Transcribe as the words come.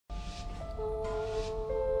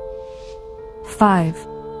5,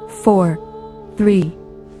 4, 3,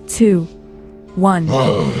 2, 1.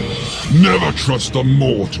 Never trust a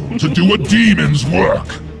mortal to do a demon's work!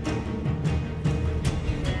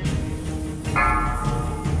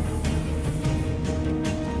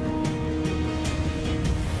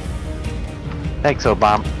 Thanks,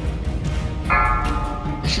 Obama.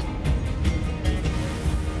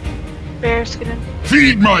 Bear's gonna...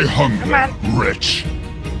 Feed my hunger, wretch!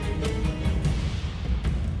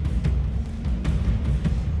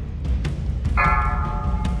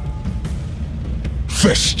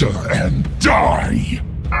 Fester and die!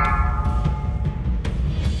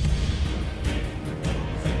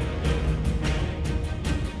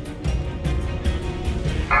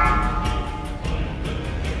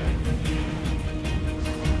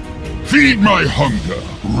 Feed my hunger,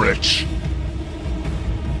 wretch!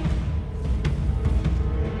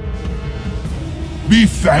 Be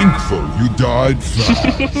thankful you died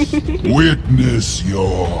fast. Witness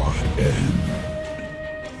your end.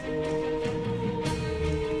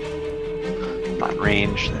 Not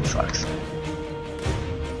range, that sucks.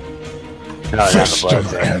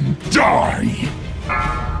 Fester and die!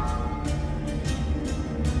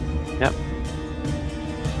 Yep.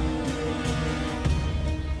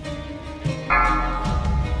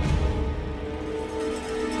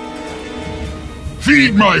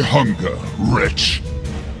 Feed my hunger, wretch!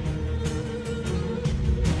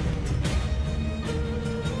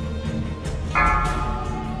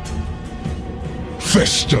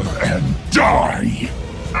 Fester and die!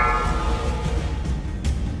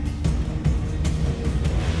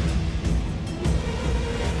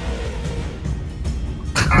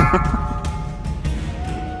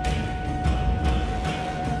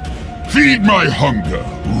 Feed my hunger,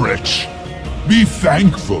 wretch! Be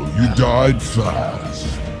thankful you died fast.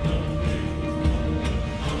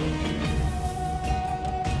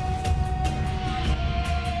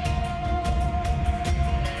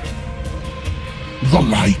 The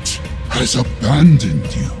light has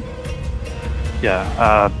abandoned you.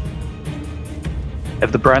 Yeah,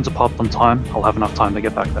 if the brands are popped on time, I'll have enough time to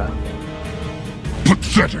get back there.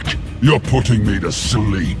 Pathetic! You're putting me to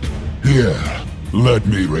sleep. Here, let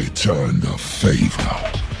me return the favor.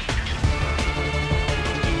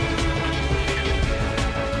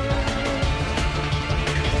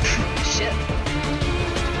 Shit.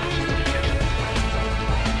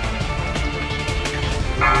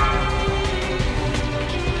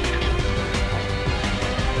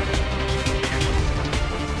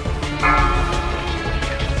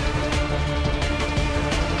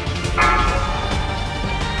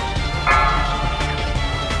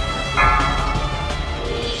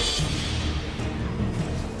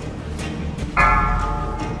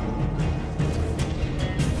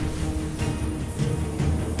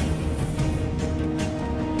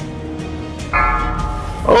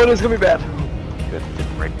 Oh, it is gonna be bad. Good,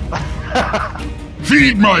 didn't break.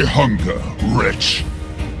 Feed my hunger, wretch!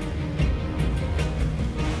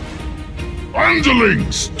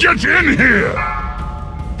 Underlings, get in here!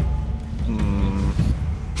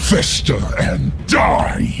 Fester and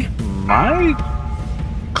die! My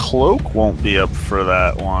cloak won't be up for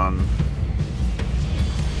that one.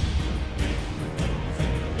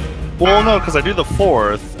 Well, no, because I do the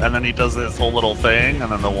 4th, and then he does this whole little thing,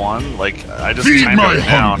 and then the 1. Like, I just Feed timed my it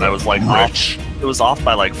down. hunger, I was like wretch. off. It was off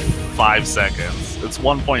by like 5 seconds. It's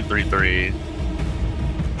 1.33.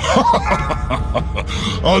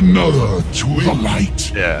 Another twin. The light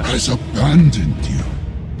has abandoned you.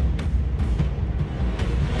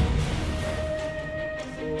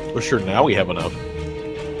 Well, sure, now we have enough.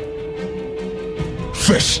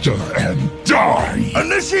 Fester and die!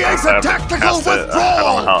 Initiate a tactical withdrawal!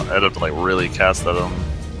 I don't know how I'd have to like really cast at him.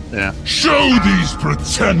 Yeah. Show these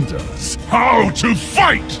pretenders how to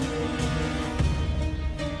fight!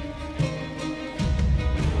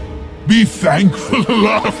 Be thankful,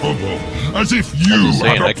 laughable, as if you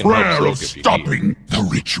had a prayer of stopping the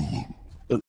ritual.